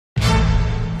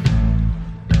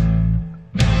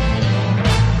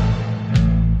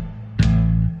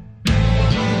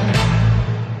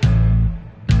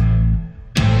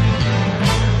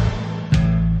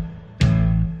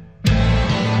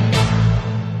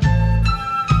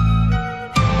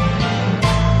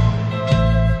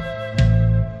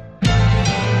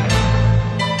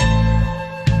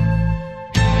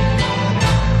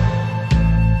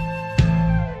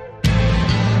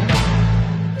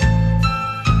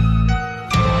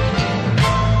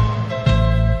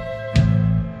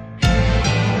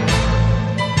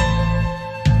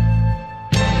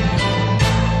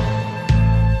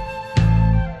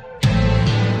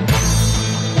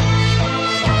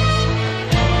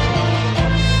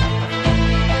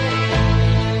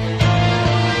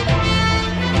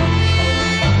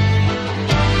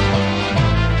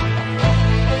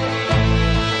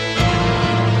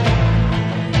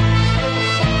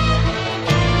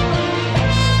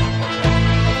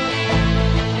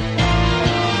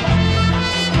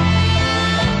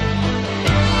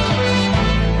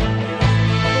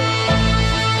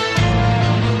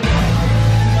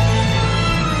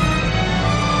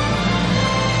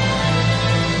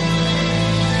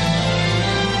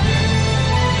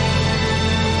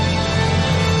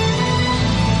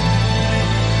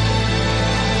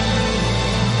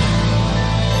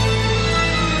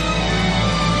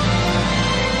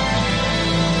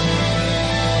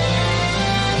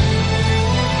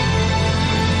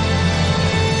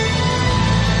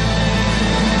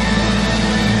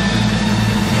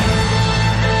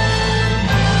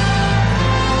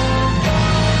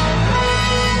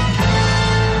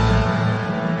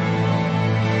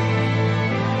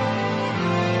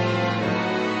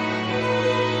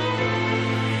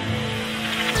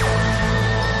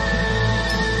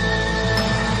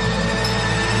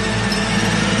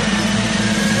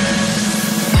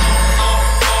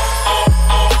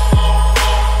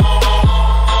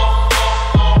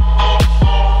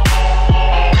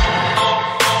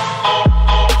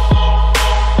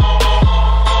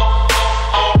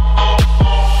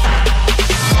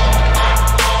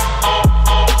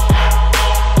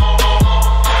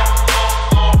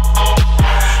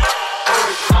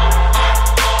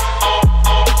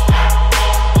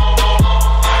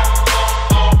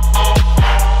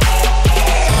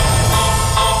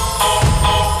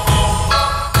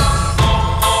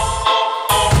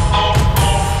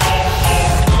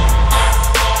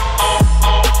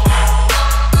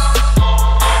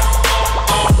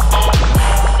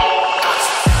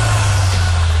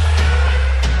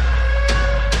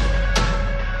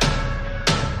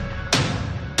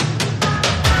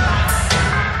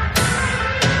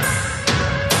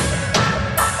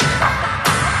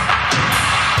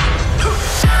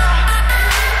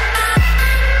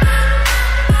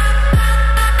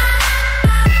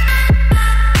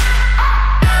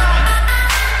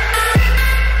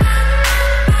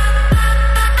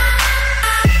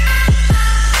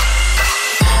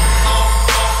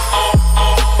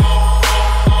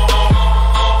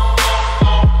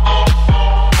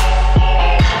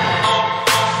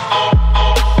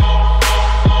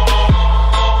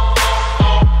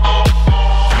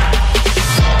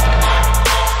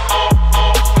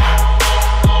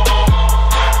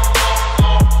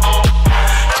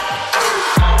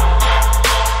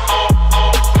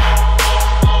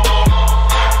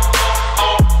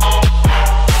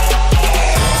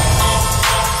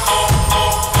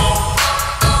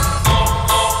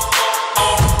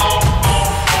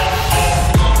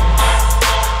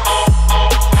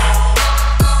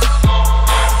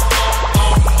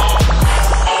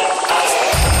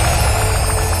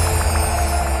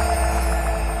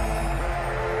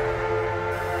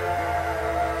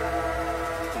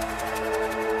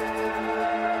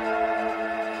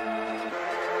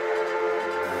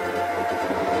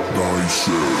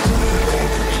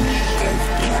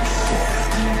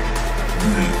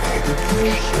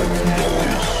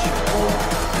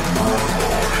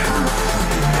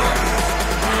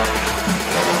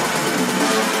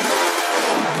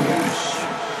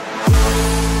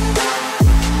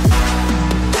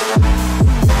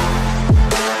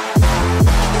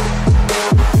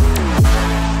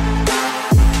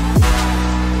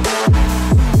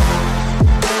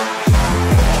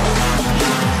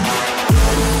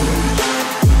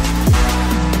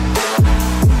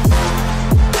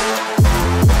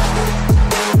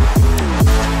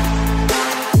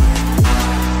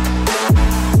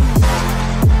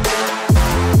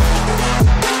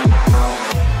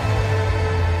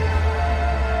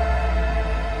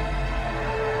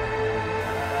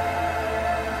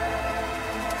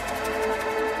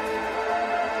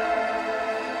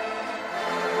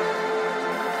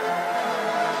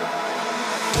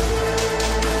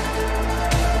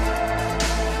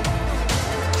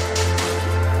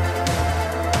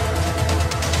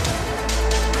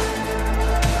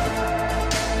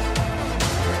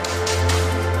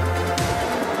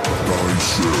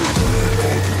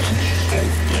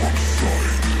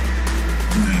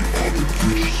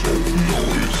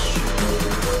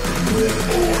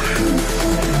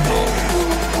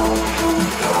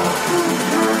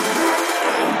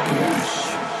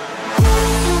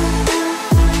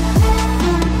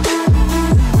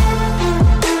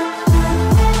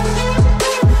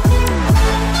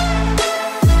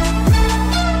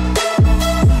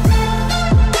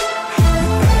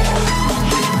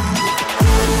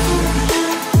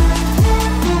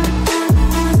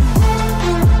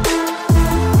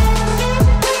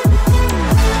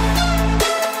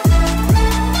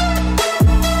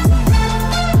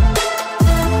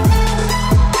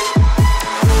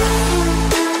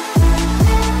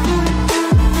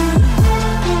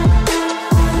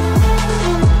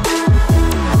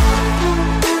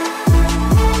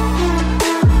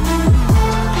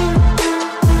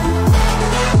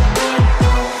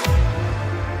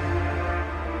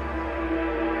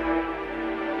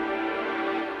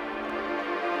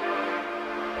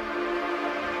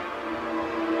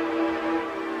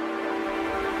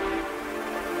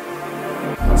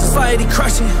Society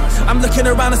crushing, I'm looking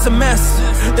around, it's a mess.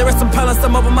 There are some problems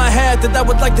I'm over my head that I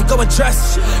would like to go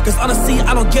address. Cause honestly,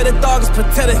 I don't get it, dog, it's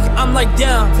pathetic. I'm like,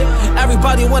 damn,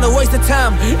 everybody wanna waste the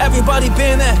time. Everybody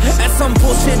been there, and some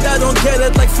bullshit, I don't get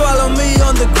it. Like, follow me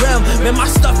on the gram. Man, my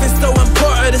stuff is so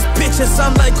important, it's bitches.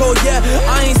 I'm like, oh yeah,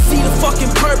 I ain't see the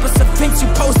fucking purpose of things you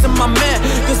posting, my man.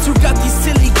 Cause you got these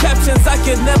silly captions I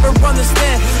could never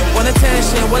understand. What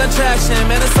attention, what attraction,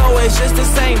 man, it's always just the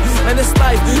same. And this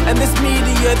life, and this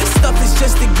media, this stuff is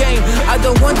just a game. I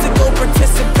don't want to go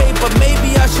participate, but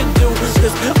maybe I should do.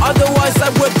 Cause otherwise I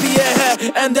would be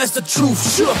ahead, and that's the truth,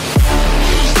 sure.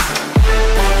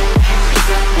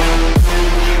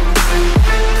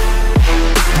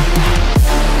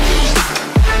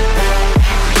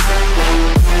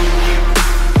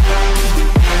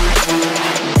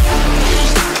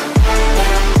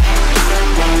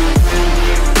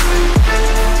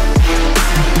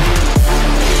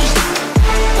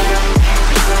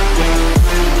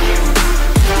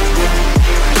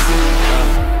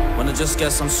 Just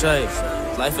get some shade.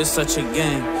 Life is such a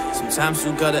game. Sometimes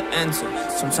you gotta enter,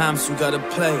 sometimes you gotta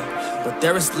play. But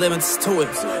there is limits to it,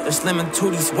 there's limit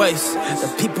to these ways.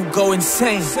 That people go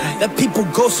insane, that people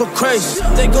go so crazy.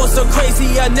 They go so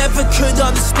crazy, I never could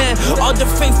understand all the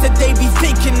things that they be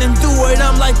thinking and do it.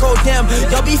 I'm like, oh damn,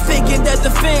 y'all be thinking that the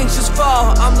things just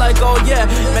fall. I'm like, oh yeah,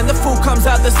 man, the food comes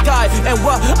out the sky. And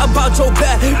what about your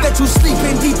bed, that you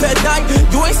sleeping deep at night?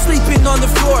 You ain't sleeping on the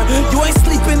floor, you ain't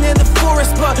sleeping in the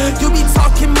forest, but you be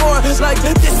talking more like,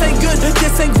 this ain't good,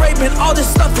 this ain't great, man, all this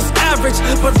stuff is average.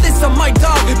 But listen, my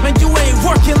dog, man, you ain't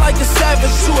working like a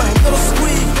savage. You a little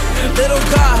squeak, little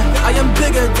guy, I am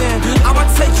bigger than, I'ma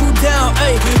take you down,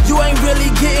 ayy. You ain't really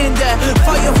getting that,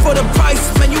 fighting for the price,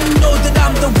 man, you know that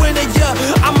I'm the winner,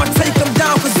 yeah. I'ma take them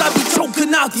down, cause I be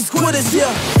choking out these quitters,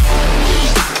 yeah.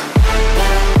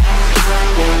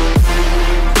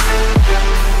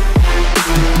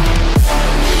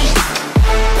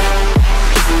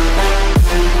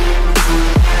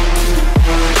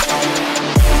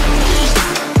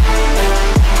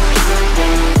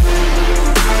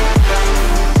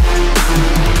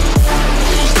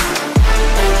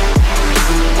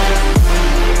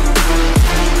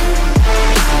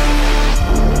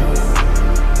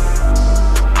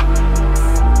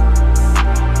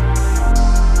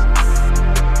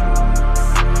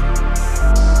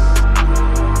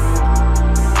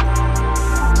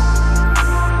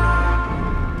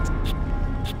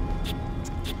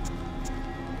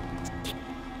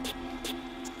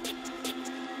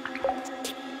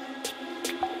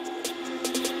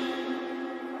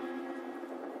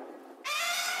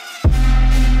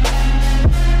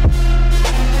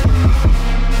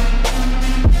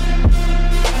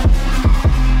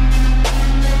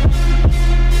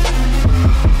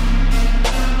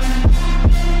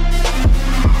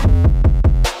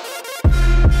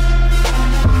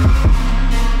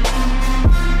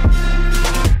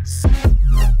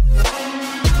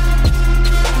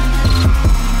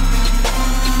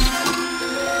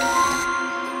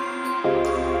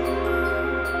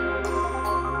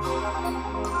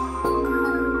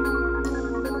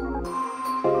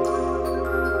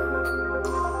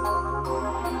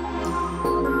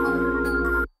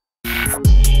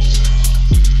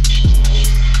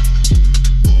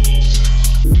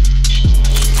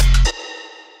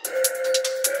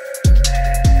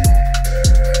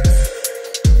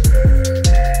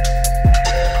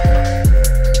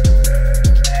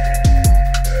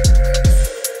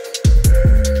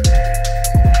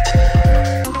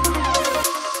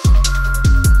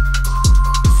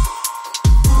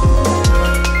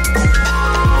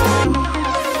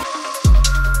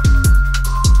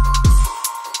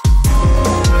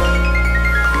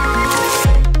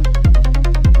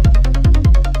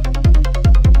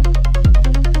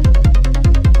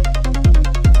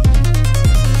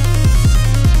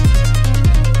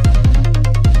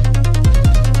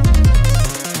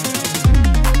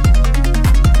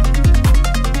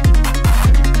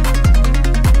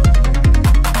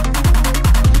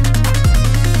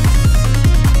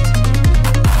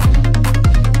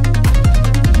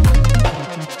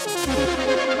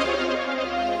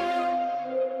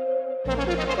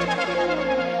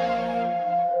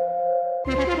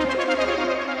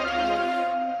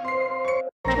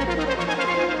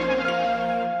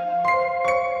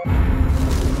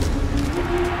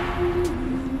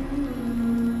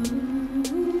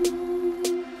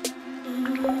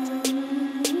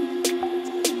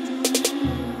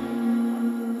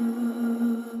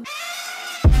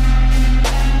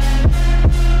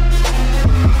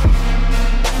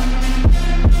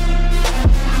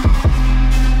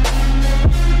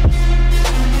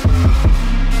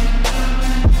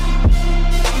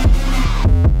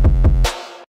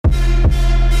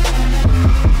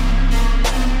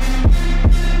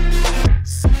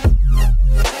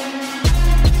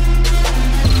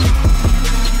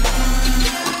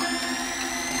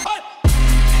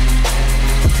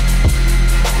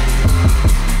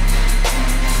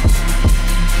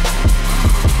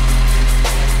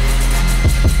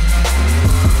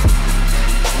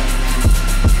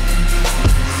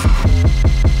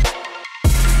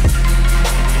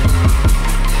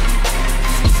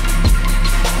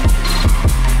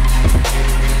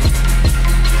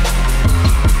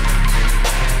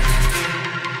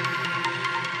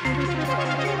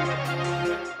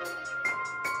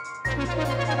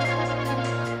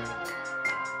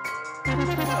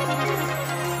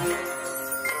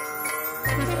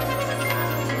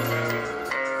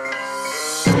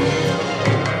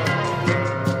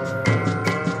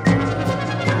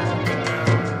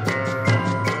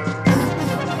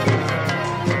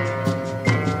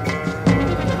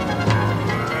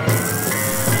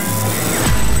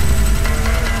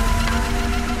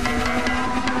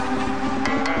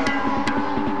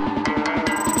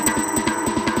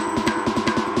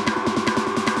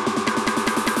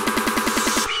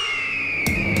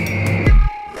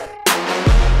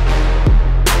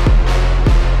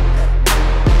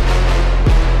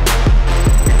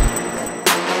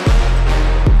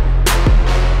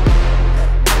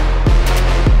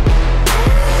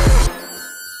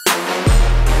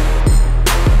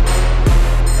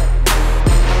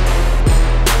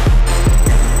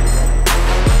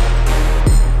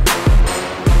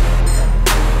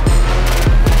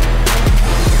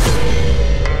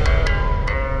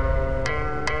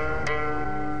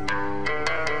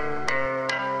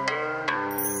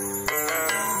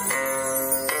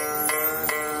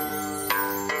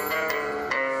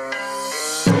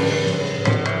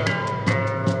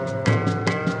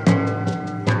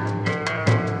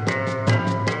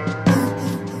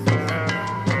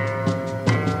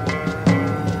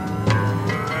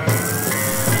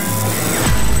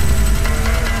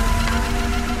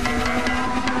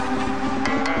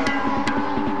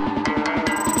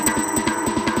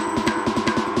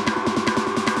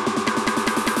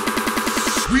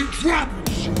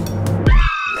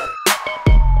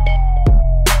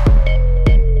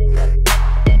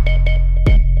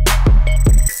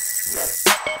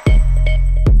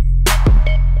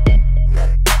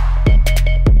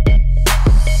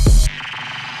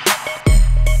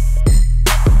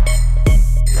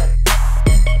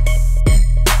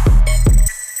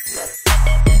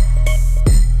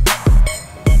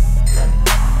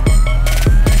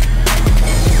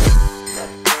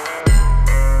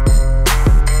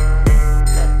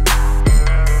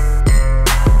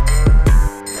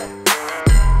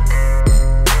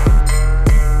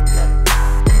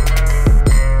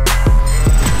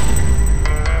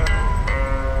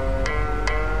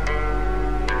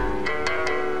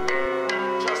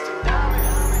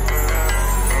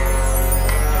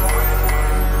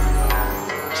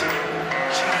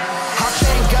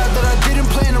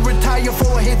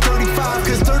 before I hit 35,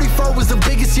 cause 34 was the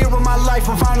biggest year of my life.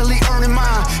 I'm finally earning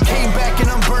mine. Came back and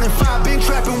I'm burning fine. Been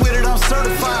trapping with it, I'm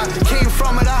certified. Came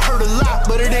from it, I heard a lot,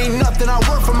 but it ain't nothing I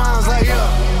work for mine. Like,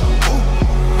 yeah,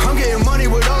 ooh, I'm getting money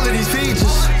with all of these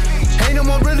features. Ain't no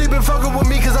more really been fucking with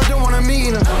me cause I don't wanna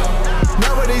meet her.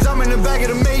 Nowadays I'm in the back of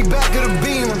the Maybach of the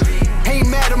Beamer. Ain't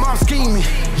mad at my scheming.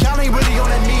 Y'all ain't really on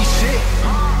that niche shit.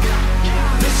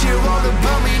 This year all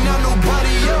about me, not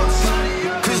nobody else.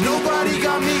 Cause nobody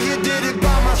got me here, did it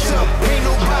by myself. Ain't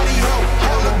nobody help,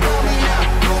 all about me now.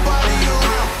 Nobody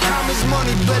around, time is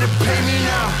money, better pay me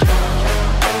now.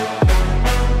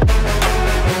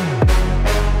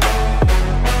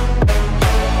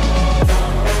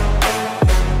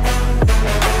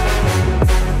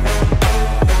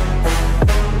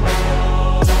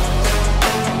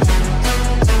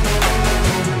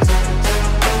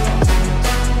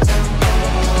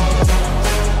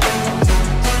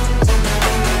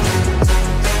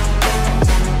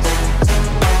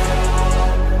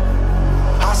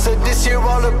 This year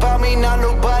all about me, not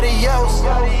nobody else.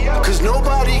 Cause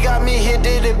nobody got me here,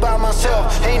 did it by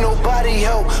myself. Ain't nobody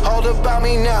help, all about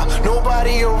me now.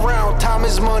 Nobody around, time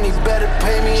is money, better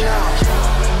pay me now.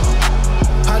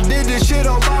 I did this shit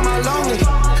all by my lonely.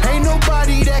 Ain't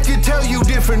nobody that could tell you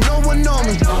different, no one know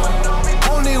me.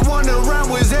 Only one around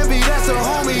was envy, that's a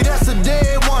homie, that's a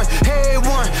dead one. Head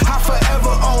one, I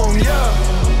forever own,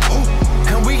 yeah.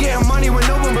 Ooh. And we getting money when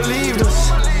no one believed us.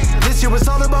 This year it's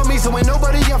all about me, so ain't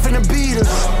nobody out finna beat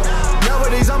us.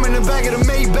 Nowadays I'm in the back of the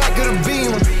Maybach of the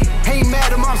Beamer. Ain't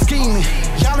mad at my scheming.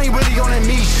 Y'all ain't really on that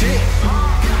niche shit.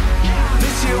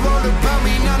 This year all about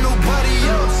me, not nobody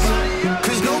else.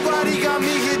 Cause nobody got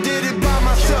me here, did it by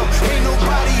myself. Ain't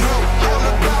nobody help, all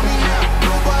about me now.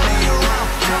 Nobody around,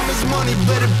 time is money,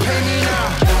 better pay me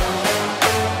now.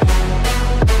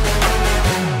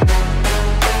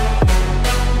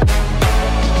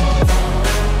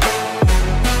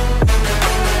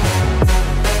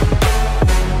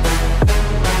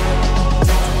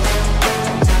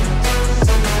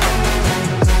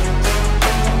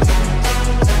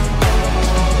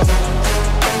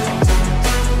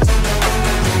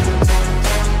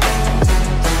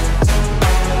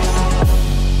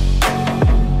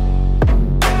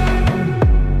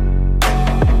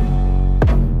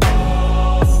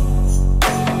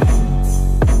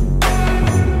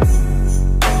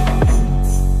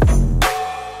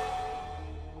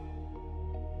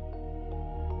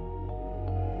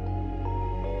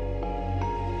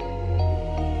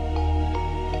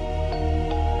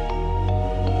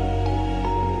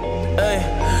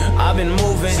 been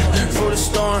moving through the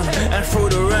storm and through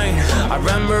the rain. I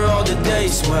remember all the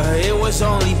days where it was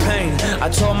only pain. I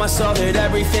told myself that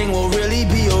everything will really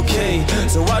be okay,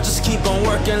 so I just keep on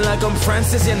working like I'm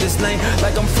Francis in this lane,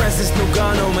 like I'm Francis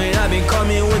Ngannou, man. I've been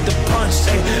coming with the punch,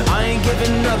 ay. I ain't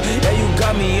giving up, yeah, you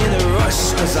got me in a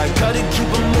rush, cause I gotta keep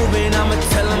on moving. I'ma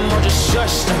tell them all just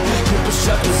shush, keep it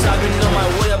shut, cause I've been on my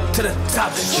way up to the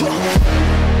top.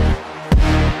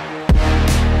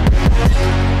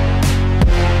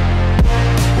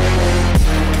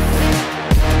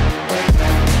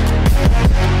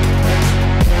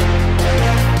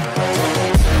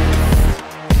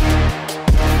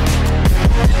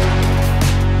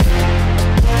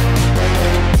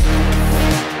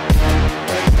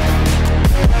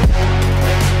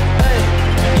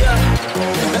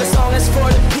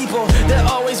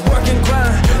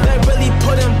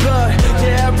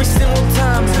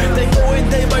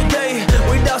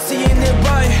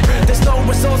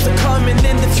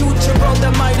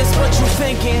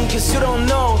 Cause you don't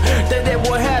know that it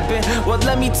will happen. Well,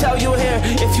 let me tell you here,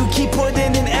 if you keep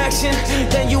putting in action,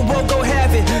 then you will go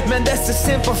have it. Man, that's a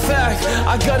simple fact,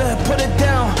 I gotta put it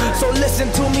down. So listen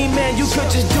to me, man, you could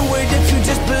just do it if you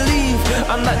just believe.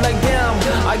 I'm not like damn,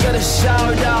 I gotta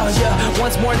shout out, yeah,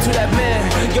 once more to that man.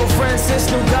 Yo, Francis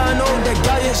Ngannou, that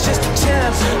guy is just a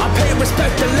champ. I pay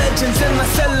respect to legends and I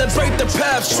celebrate the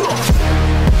path.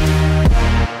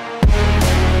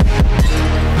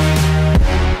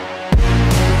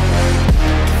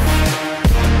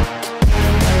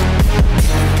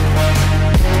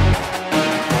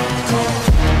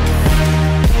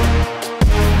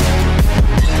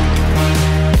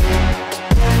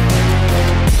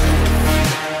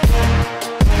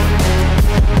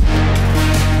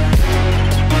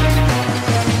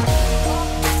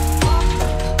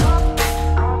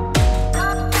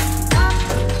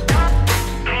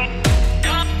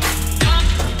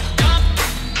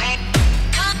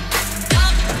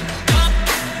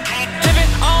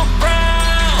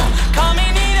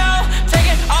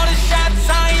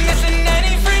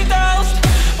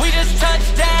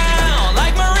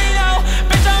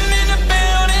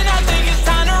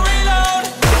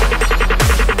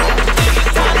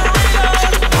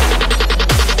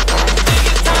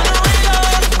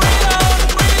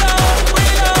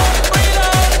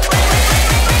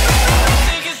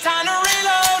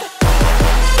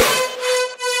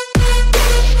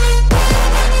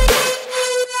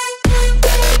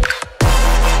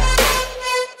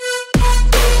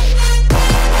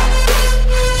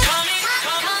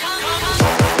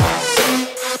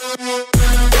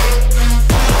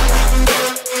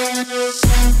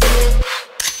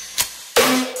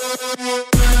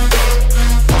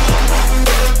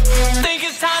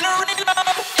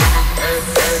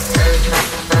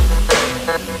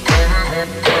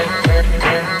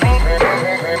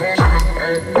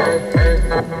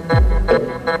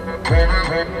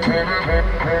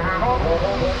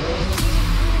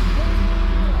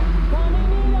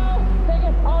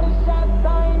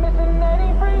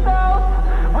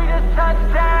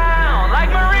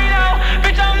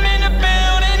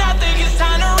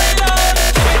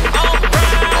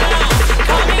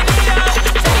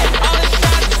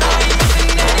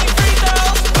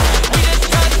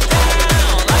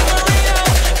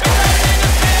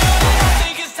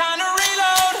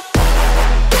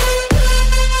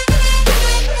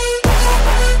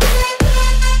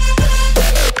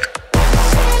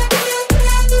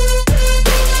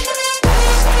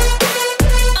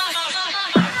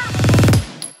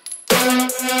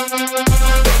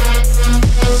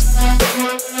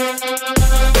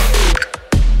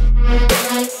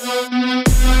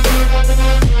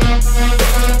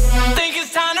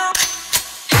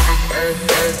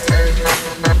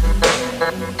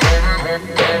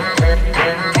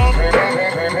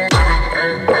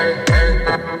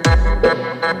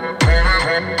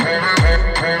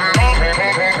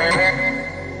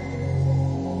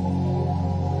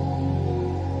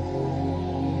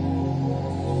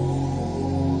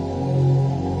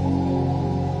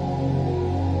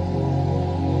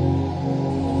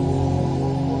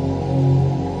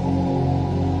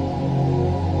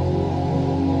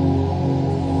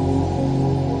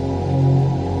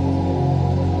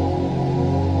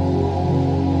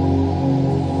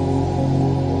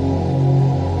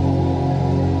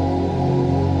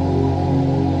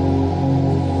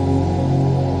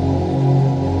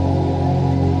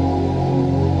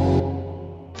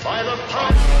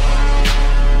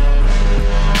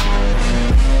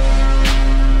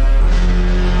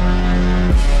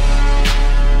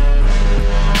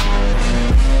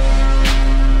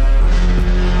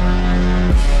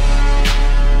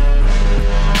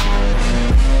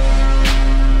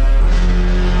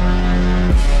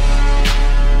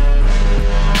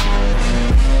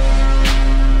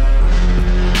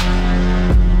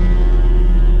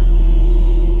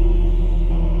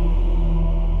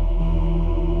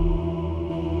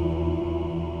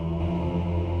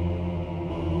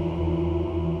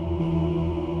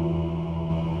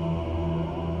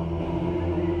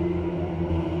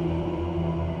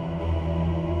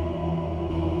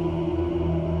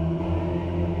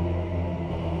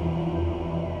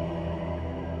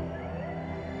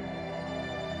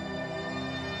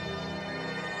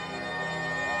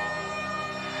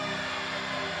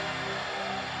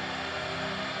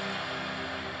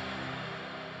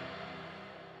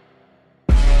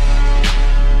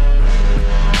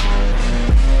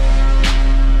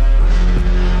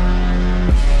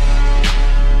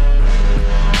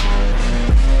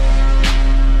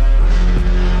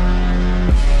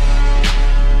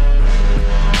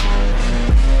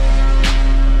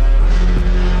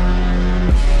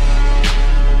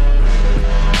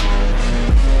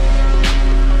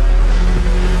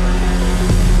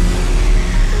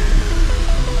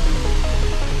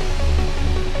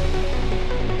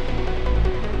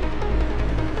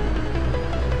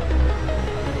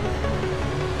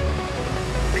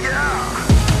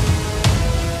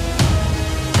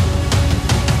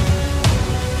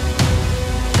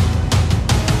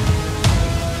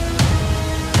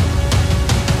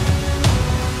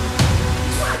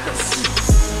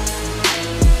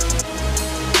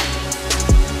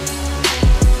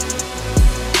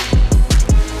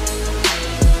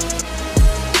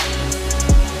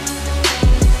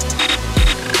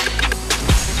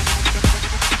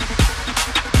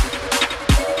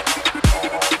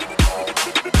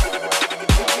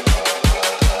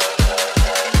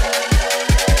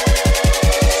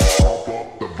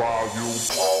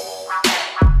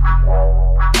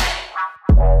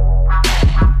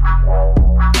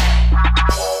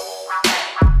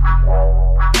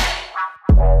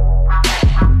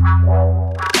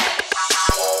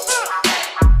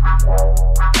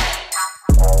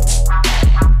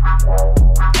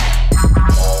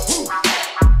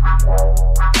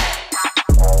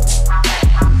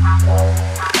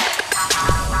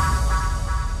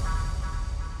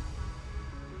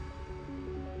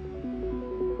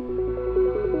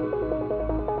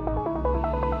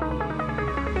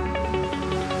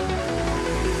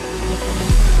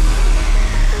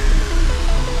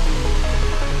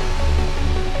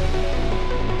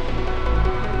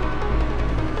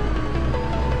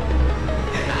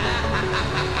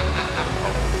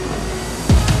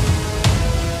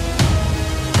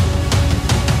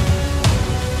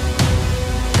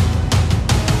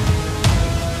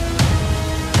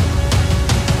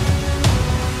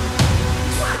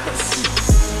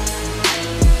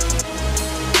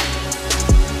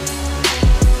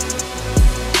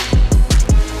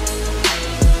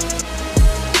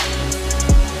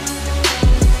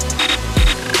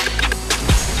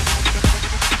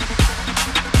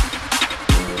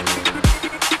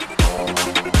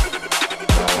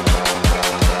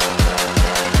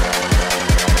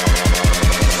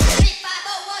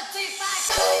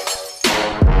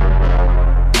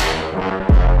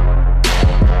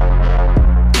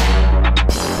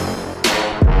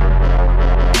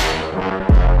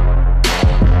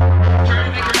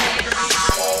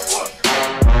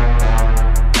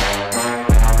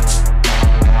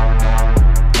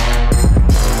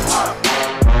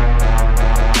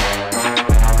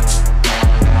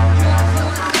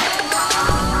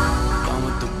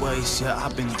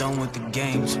 with the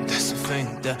games. That's the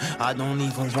thing that I don't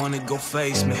even wanna go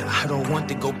face, man. I don't want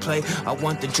to go play, I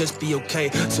want to just be okay.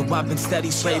 So I've been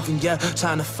steady slaving, yeah,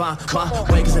 trying to find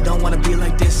my way, cause I don't wanna be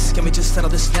like this. Can we just settle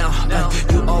this now?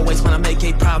 Like, you always wanna make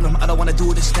a problem, I don't wanna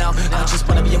do this now. I just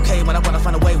wanna be okay, but I wanna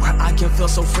find a way where I can feel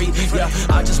so free. Yeah,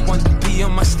 I just want to be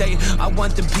in my state, I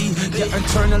want to be, yeah,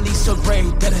 internally so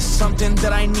great. That is something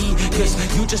that I need, cause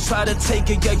you just try to take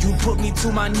it, yeah, you put me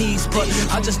to my knees. But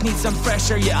I just need some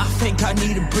fresh air, yeah, I think I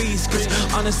need a breeze. Cause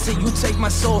honestly, you take my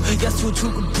soul, yes, you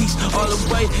took a piece all the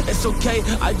way. It's okay,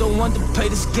 I don't want to play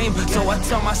this game, so I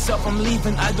tell myself I'm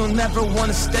leaving, I don't ever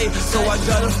wanna stay. So I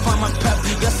gotta find my path,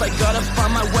 yes, I gotta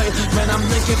find my way. Man, I'm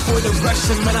looking for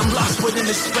direction, man, I'm lost within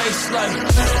this space, like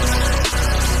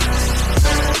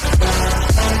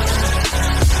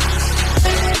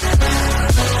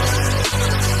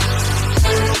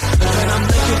man, I'm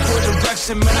looking for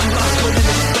direction, man, I'm lost within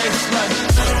this space, like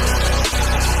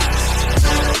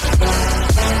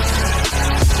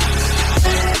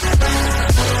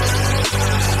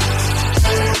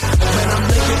man, I'm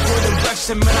looking for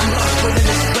direction, man, I'm lost within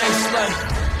this space, like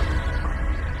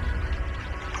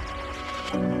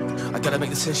I gotta make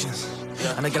decisions,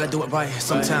 and I gotta do it right.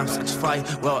 Sometimes I just fight,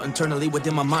 well, internally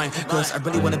within my mind, cause I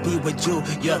really wanna be with you,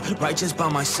 yeah, right just by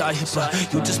my side. But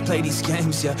you just play these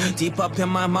games, yeah, deep up in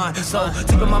my mind. So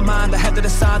deep in my mind, I had to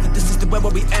decide that this is the way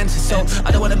where we end. So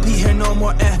I don't wanna be here no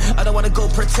more, and I don't wanna go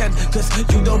pretend, cause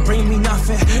you don't bring me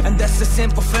nothing, and that's a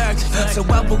simple fact. So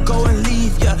I will go and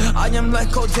leave, yeah, I am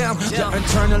like, oh damn, yeah,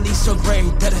 internally so great.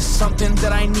 That is something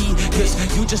that I need, cause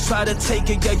you just try to take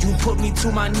it, yeah, you put me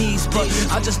to my knees. But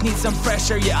I just need some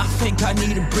fresh air, yeah, I think I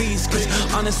need a breeze. Cause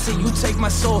honestly, you take my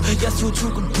soul, yes, you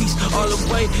took a piece all the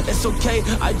way. It's okay,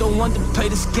 I don't want to play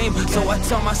this game, so I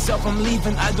tell myself I'm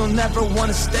leaving, I don't ever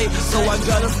wanna stay. So I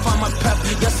gotta find my path,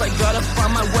 yes, I gotta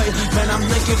find my way. Man, I'm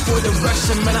looking for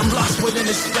direction, man, I'm lost within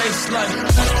this space, like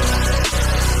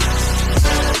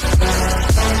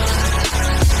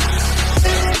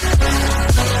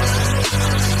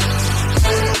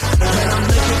man, I'm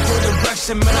looking for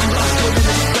direction, man, I'm lost within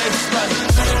this space, like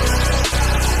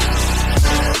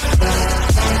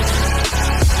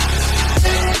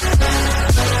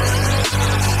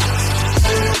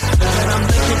man, I'm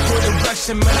looking for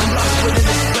direction, man, I'm lost within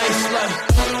this space, like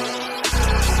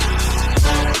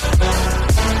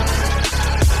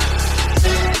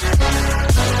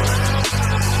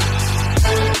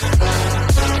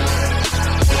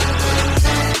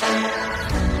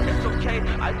it's okay,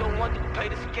 I don't want to play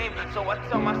this game, so I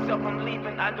tell myself I'm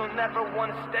leaving, I don't ever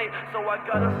want to stay. So I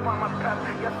gotta find my path,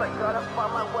 yes, I gotta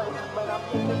find my way. But I'm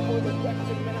looking for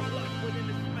direction, man, I'm lost within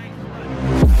this space, like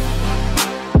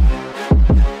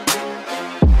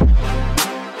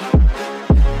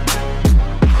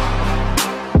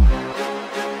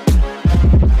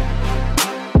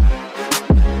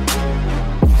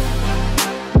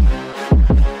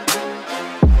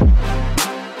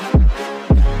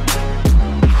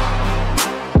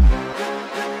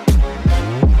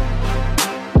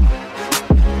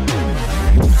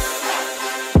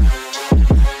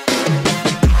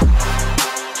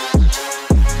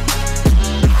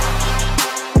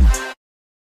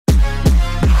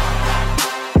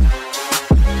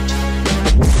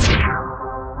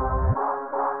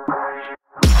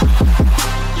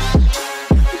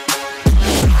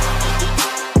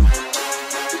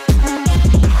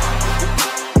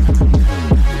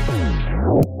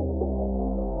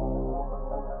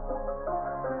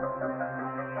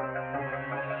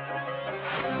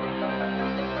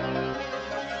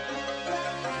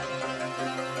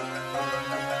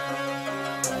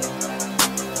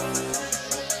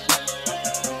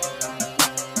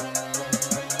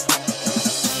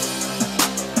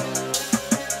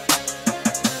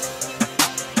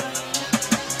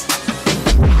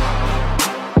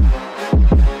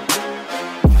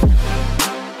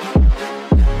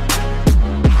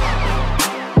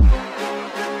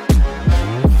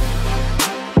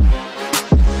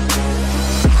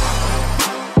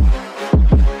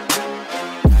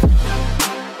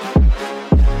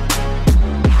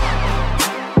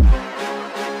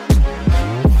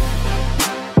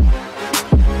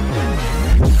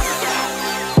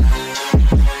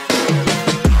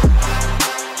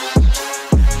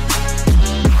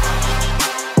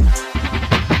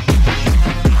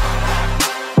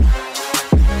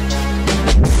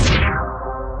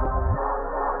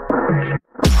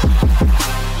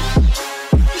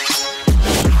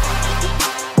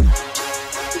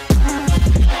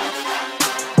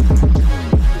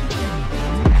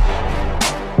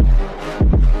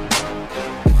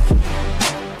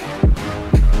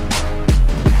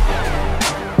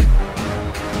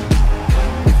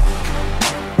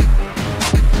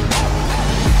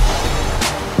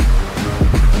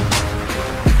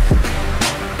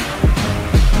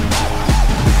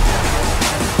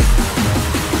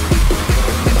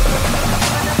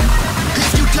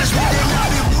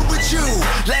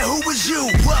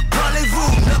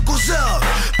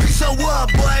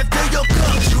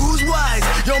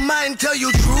Don't mind tell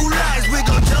you true lies, we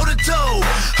go toe to toe.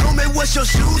 Homie, what's your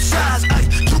shoe size? Ay,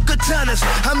 2 katanas,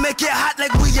 I make it hot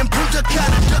like we in Punta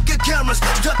Cana. Ducking cameras,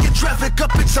 stuck in traffic,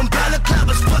 up in some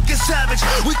balaclavas. Fucking savage,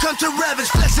 we come to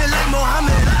ravage, flexing like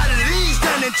Muhammad Ali.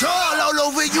 Standing tall all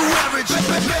over you average.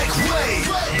 Make way,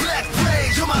 black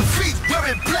rage on my feet,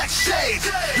 wearing black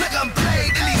shades. Like I'm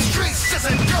paid in these streets, it's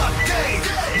a dark day.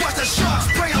 Watch the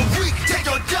sharks spray on weak, take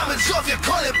your diamonds off, you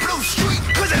call it Blue Street,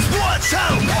 cause it's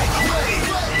wartime. Make way,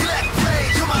 black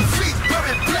rage on my feet,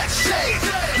 wearing black shades.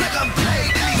 Like I'm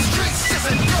paid in these streets, it's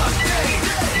a dark day.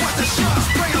 Watch the sharks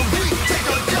spray on weak, take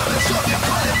your diamonds off, you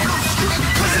call it Blue Street,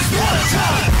 cause it's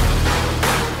wartime.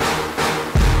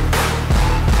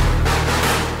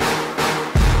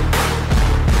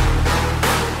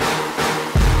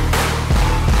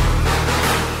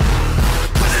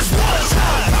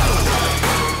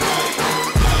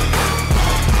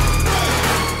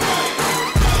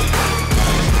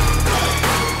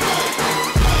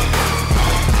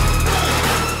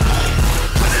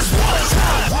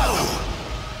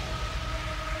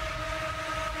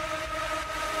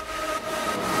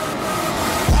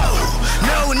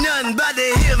 About to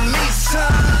hear me, son.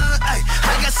 Ay,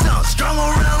 I got something strong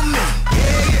around me.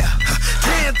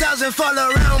 Yeah, 10,000 fall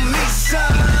around me,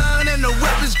 son. And the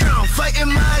weapons drawn,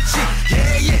 fighting my G.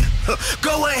 Yeah.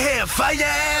 Go ahead, fire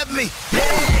at me.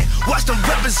 Yeah, watch them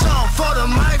weapons all fall to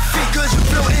my feet. Cause you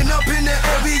floating up in the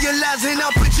air, realizing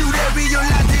I'll put you there,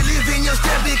 realize they live in your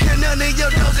step. Because none of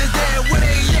your nose is there. Where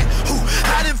they at? Who?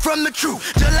 Hiding from the truth,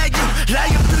 just like you,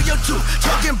 lying through your tooth.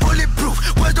 Talking bulletproof,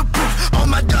 where's the proof? All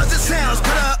my does is sounds,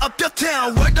 cut her up your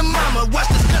town. Word to mama, watch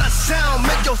this cut a sound.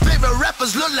 Make your favorite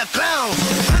rappers look like clowns.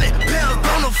 100 pounds,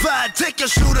 bonafide, take your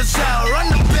shooters out. Run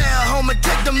the bell home and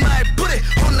take the mic, put it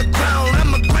on the ground.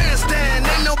 I'm a grandstand,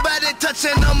 ain't nobody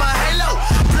touching on my halo.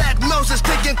 Black Moses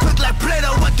thinking quick like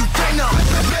Plato, what do they know?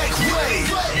 Make way,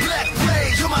 black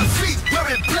rage on my feet,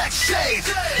 wearing black shades.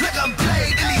 Like I'm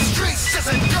played in these streets, it's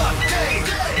a dark day.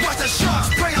 Watch the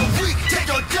sharks spray on weak, take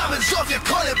your diamonds off, you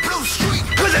call it Blue Street,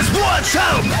 cause it's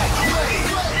wartime. Make way,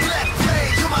 black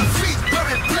rage on my feet,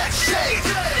 wearing black shades.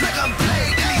 Like I'm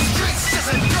played in these streets, it's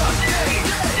a dark day.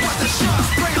 Watch the sharks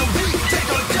spray on weak, take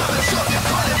your diamonds off, you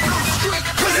call it Blue Street,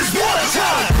 cause it's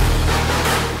wartime.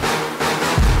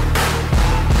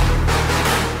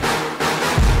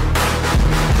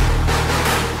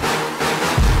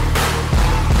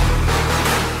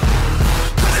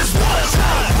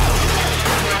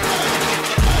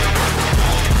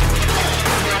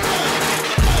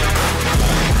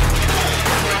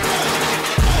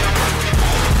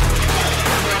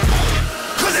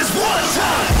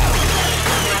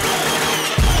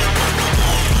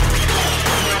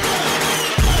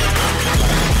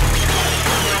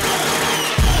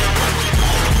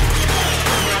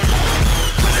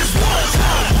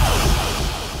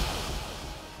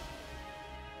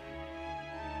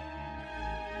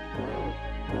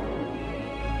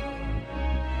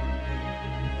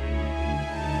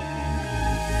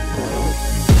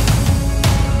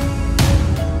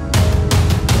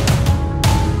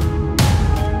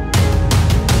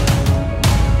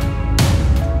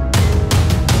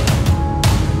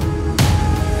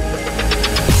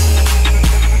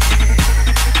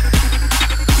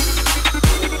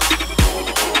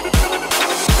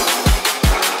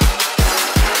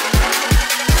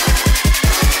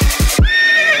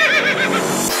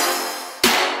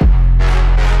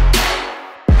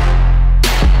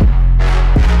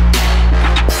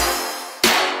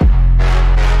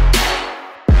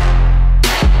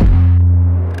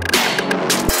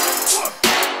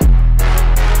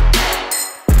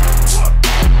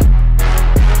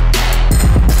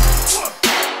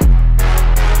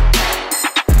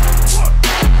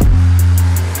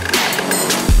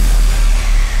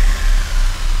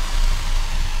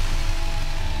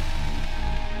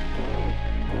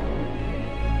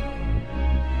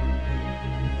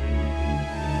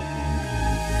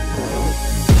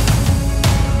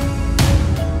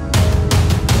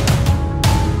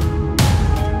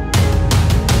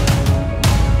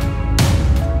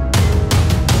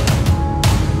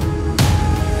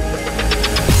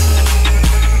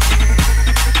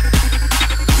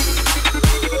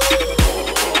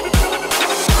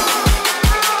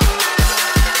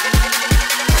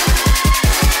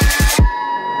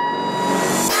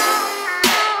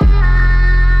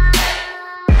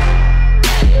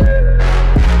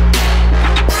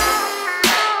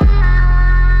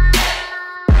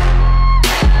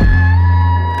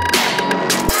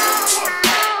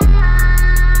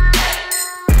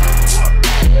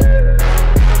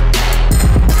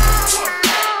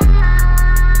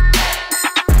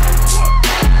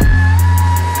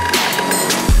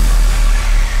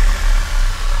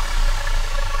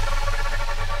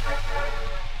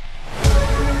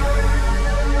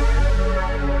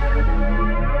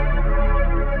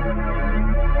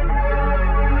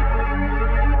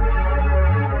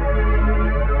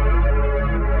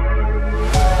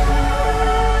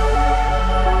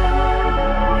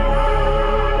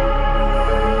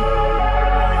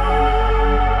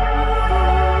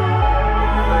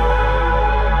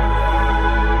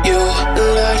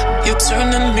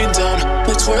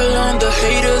 twirl on the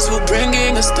haters who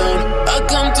bringing us down. I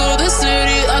come to the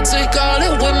city, I take all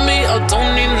it with me. I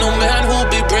don't need no man who'll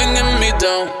be bringing me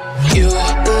down. You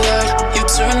the light, you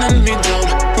turning me down.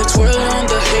 You twirl on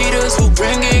the haters who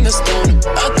bringing us down.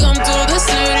 I come to the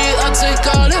city, I take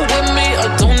all it with me. I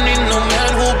don't need no man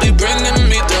who'll be bringing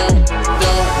me down.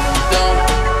 Down, down,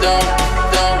 down,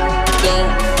 down, down,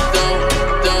 down,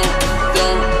 down,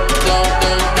 down, down,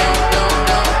 down, down,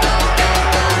 down,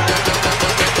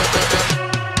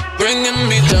 bringing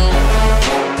me down.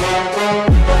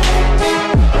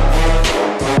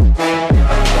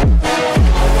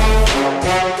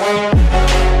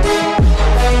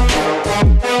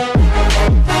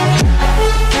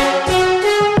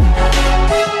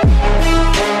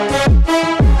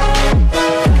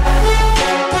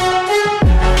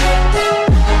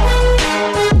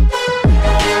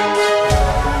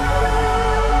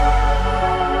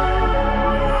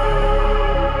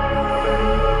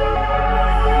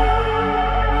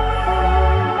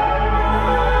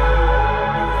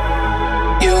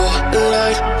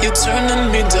 You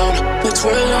turning me down. We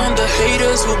twirl on the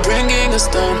haters who bringing us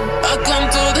down. I come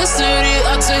to the city,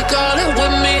 I take all it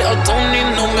with me. I don't need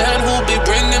no man who'll be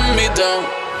bringing me down.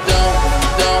 Down,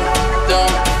 down, down,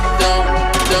 down,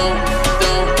 down,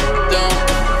 down, down,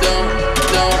 down,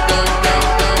 down, down,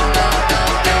 down, down,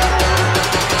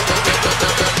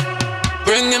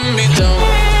 bringing me down.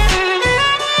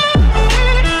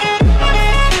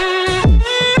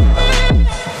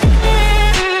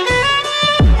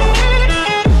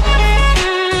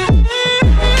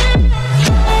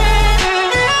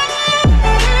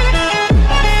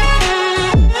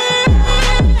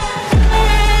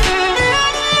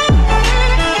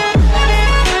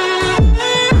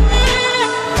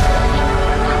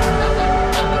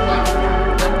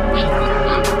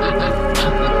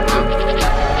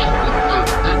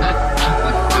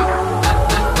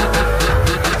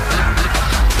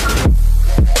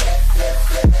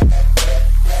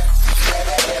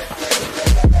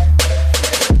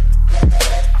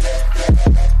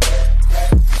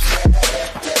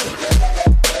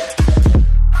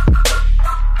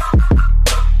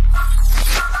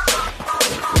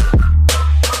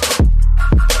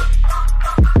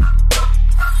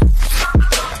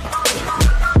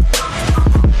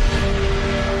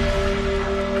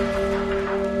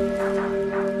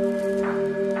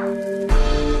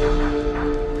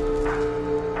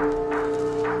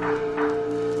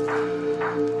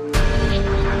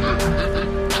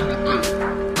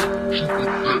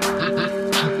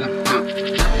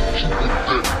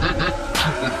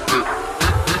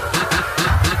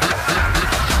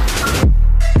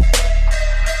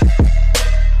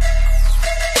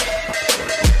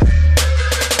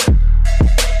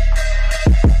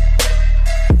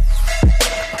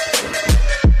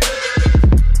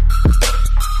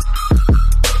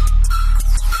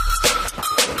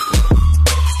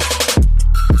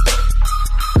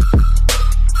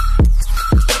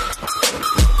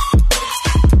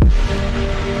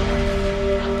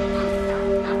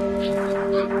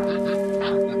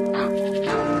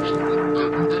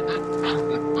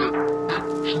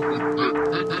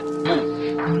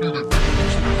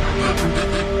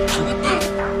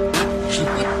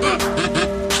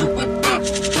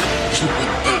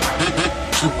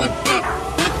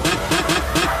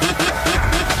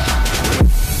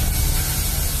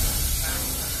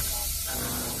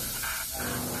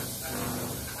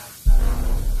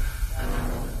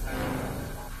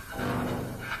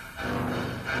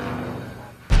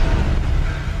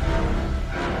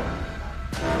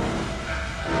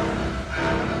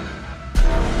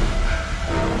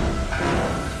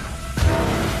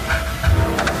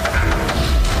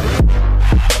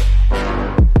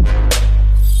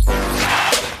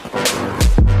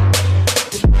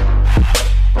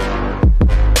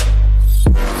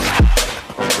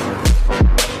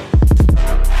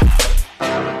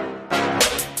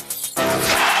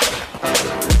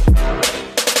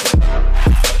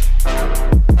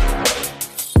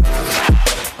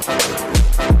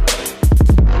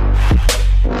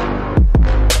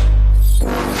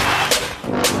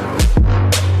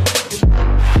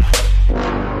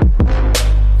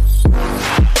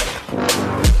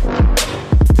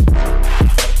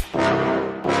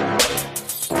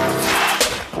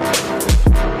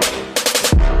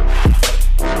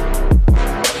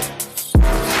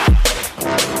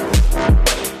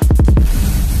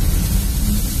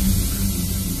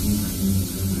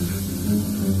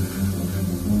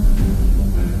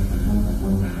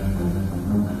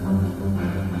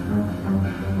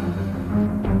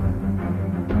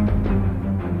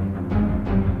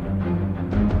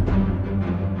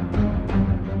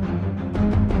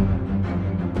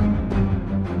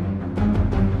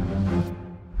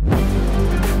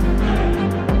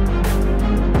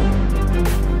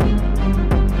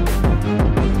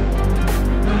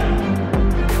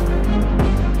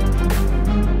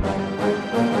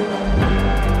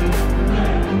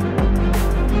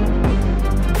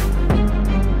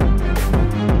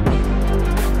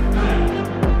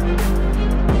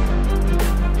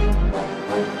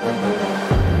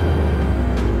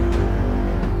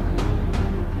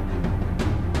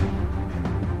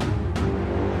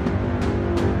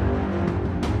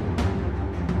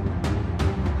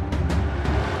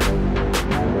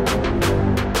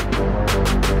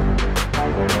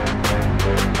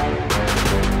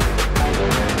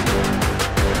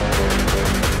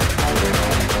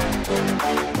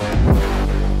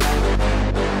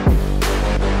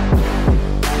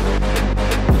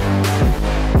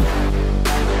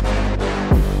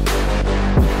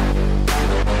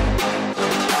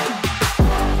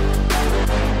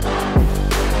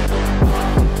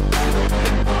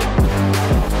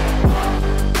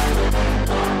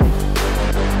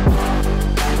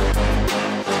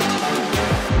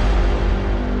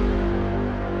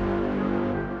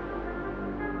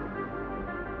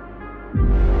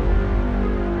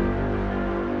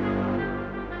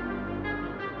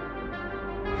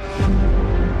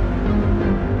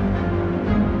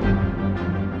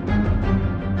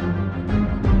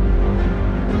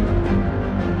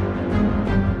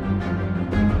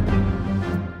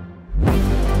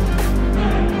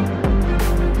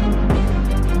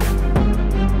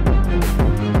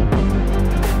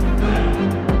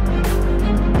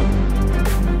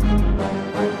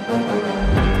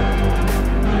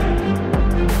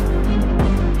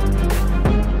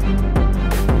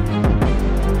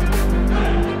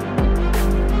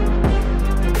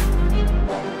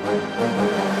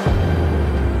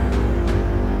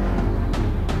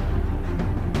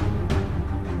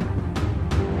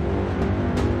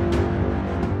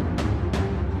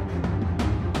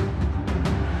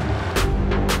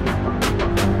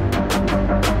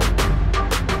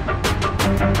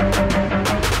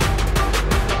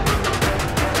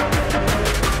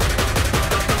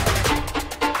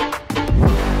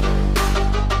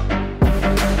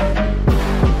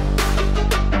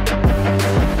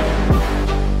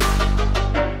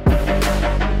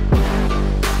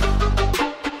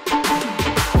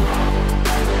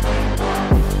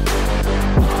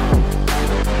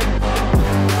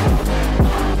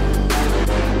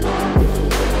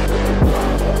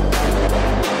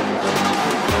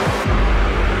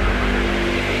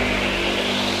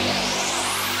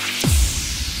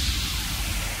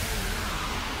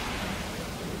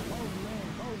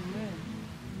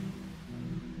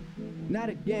 Not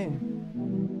again.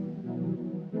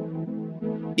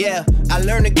 Yeah, I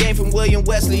learned the game from William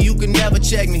Wesley, you can never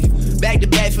check me. Back to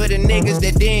back for the niggas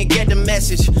that didn't get the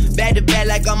message. Back to back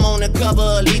like I'm on the cover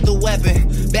of Lethal Weapon.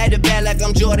 Back to back like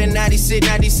I'm Jordan 96,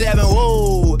 97.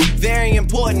 Whoa, very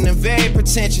important and very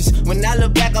pretentious. When I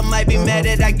look back, I might be mad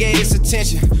that I gave this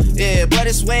attention. Yeah, but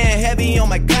it's weighing heavy on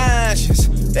my conscience.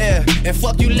 Yeah, and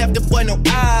fuck you left the boy no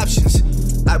options.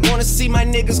 I wanna see my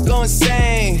niggas go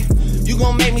insane. You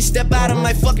gon' make me step out of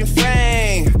my fucking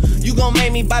frame. You gon'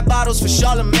 make me buy bottles for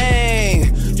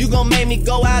Charlemagne. You gon' make me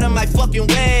go out of my fucking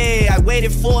way. I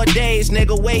waited 4 days,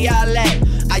 nigga, where y'all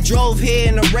at? I drove here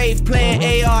in a rave playing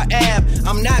AR-AB.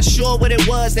 I'm not sure what it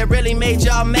was that really made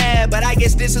y'all mad, but I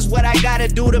guess this is what I gotta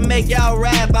do to make y'all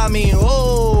rap. I mean,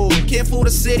 oh, can't fool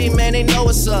the city, man, they know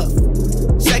what's up.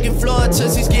 Second floor,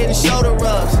 Tootsie's getting shoulder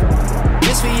rubs.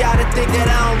 This for y'all to think that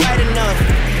I don't write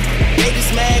enough. They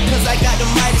just mad cause I got the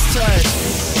Midas touch.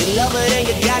 You love her, then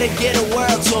you gotta get a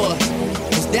world tour.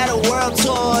 Is that a world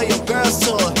tour or your girl's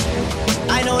tour?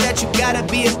 I know that you gotta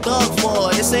be a thug for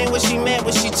her. This ain't what she meant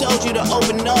when she told you to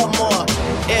open up more.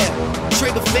 Yeah,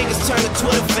 trigger fingers turn to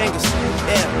Twitter fingers.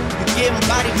 Yeah, you getting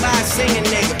body by a singing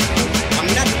nigga. I'm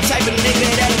not the type of nigga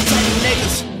that the type of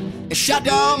niggas. And shout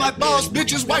to all my boss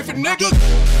bitches, wife and niggas.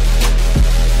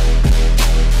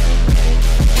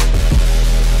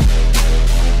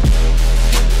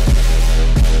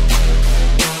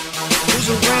 Who's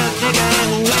a real nigga and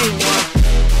who ain't one?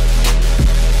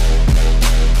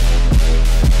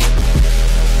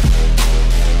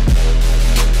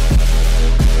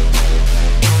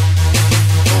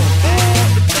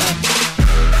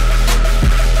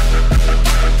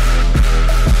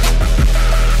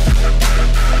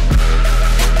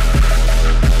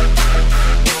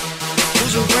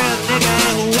 Who's a real nigga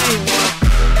and who ain't one?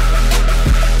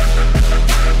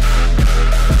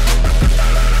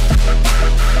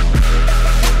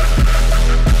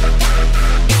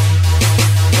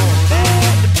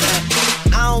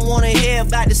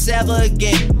 About this ever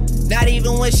again. Not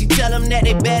even when she tell them that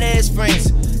they better as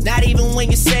friends. Not even when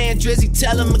you're saying Drizzy,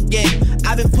 tell them again.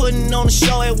 I've been putting on the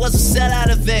show, it was a sellout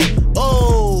event.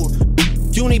 Oh,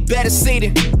 you need better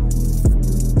seating.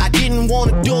 I didn't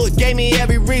want to do it, gave me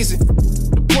every reason.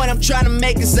 The point I'm trying to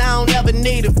make is I don't ever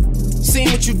need them.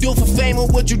 Seen what you do for fame or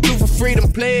what you do for freedom,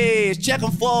 please. Check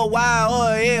them for a while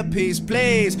or an earpiece,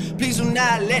 please. Please do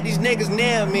not let these niggas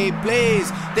near me,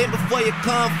 please. Think before you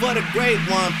come for the great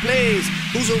one, please.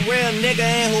 Who's a real nigga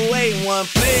and who ain't one,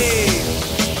 please?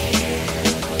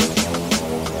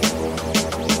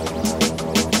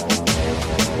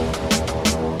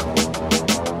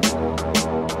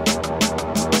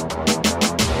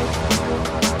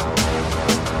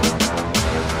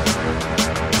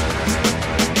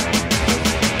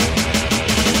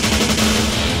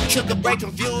 Took a break,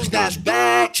 confused, that's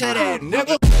back to that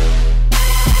nigga.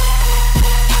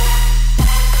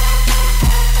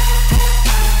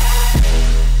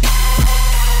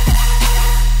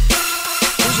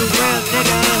 Who's a real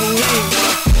nigga and who ain't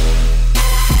one?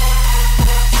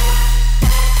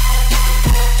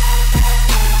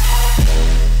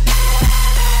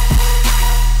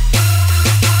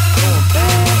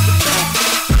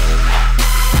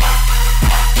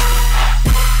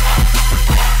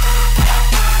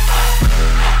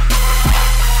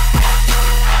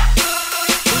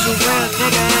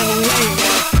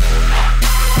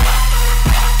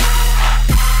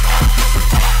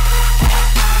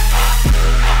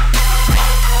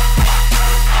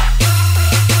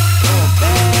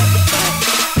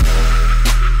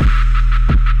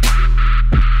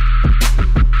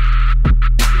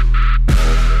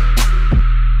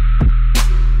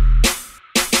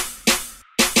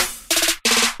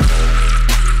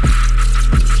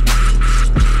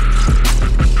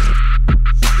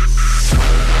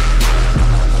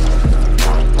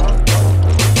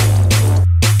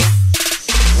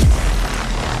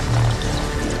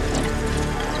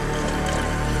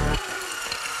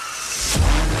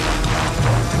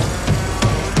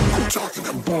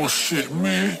 bullshit,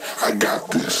 man. I got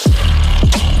this.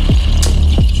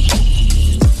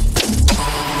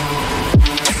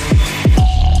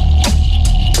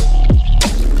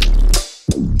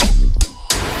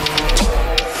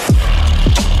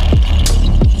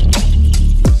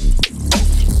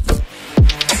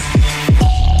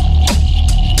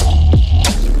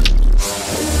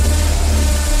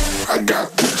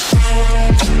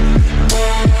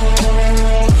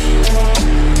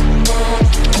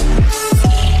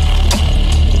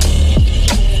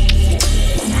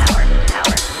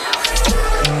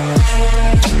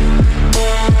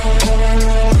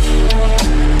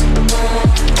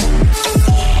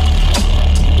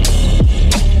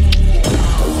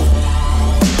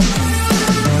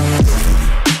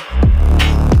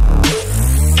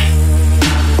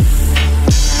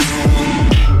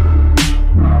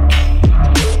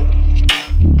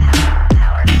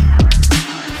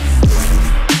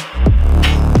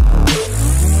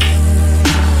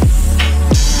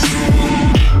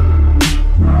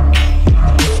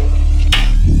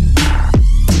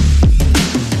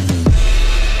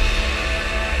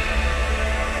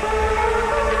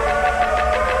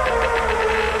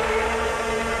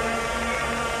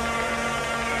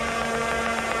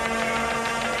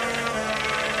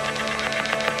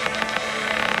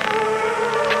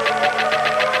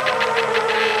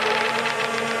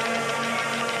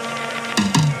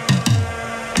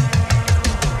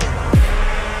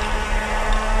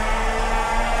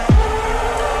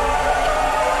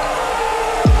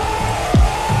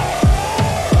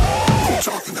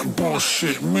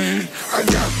 Bullshit, man. I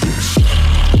got this.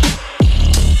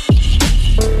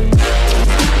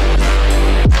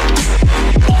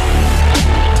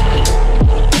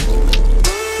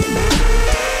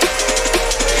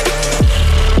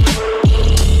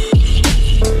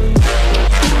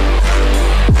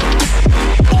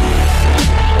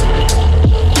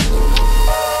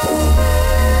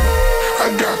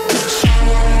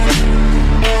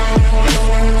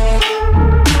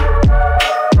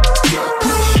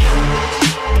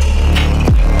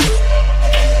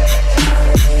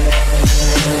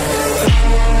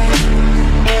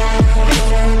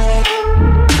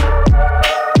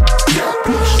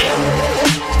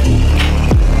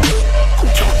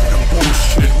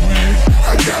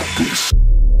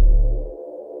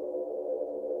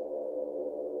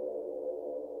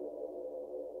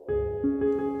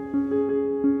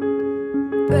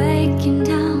 Breaking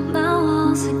down my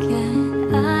walls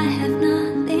again. I have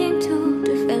nothing to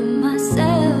defend myself.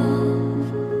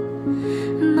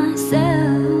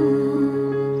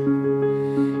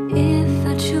 If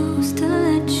I choose to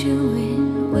let you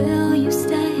in, will you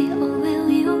stay or will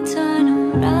you turn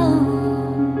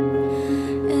around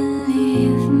and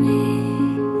leave me?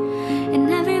 And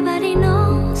everybody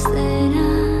knows that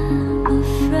I'm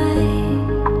afraid,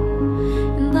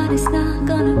 but it's not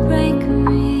gonna break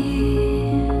me.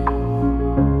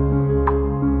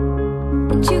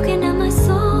 You can have my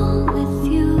soul with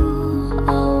you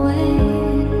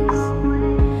always,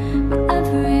 with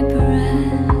every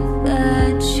breath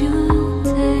that you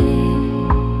take.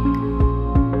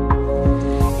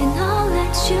 And I'll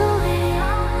let you in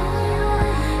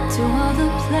to all the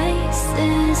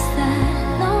places that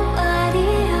nobody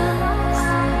else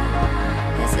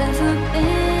has ever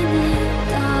been in.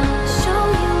 I'll show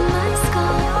you my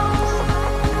scars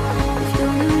if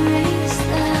you'll erase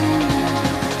them.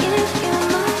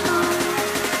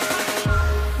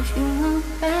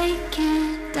 Break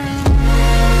it down.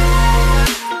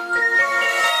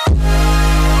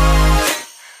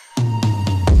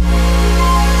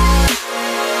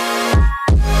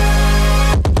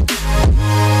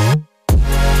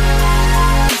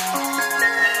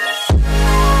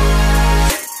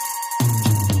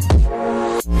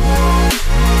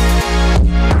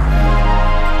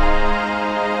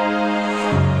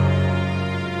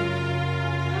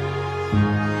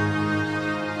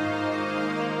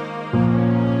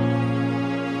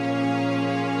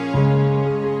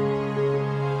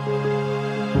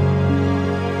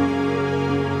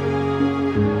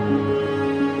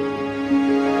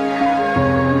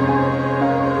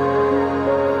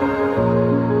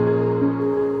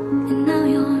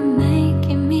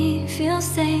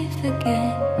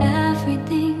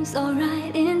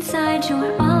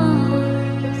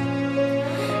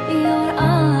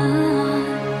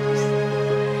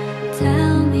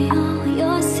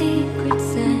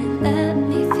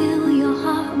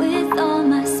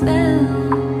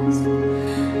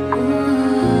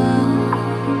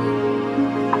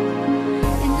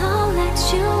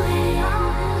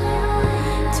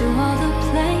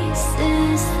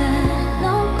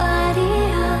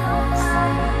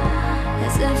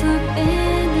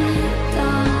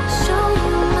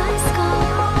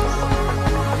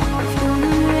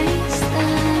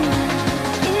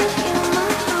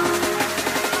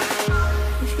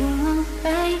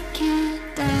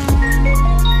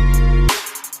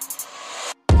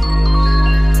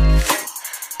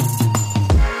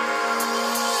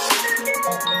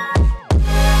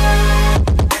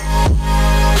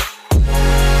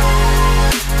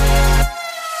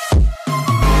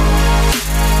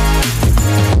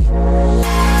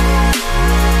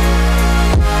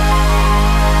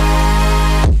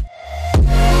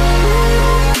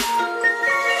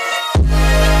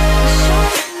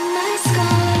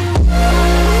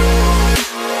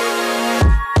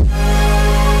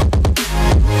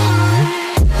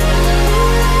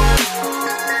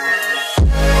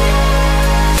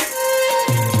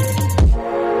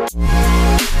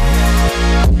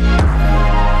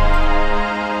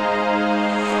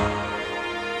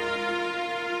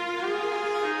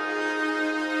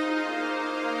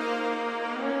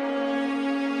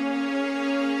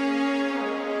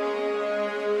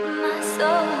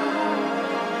 so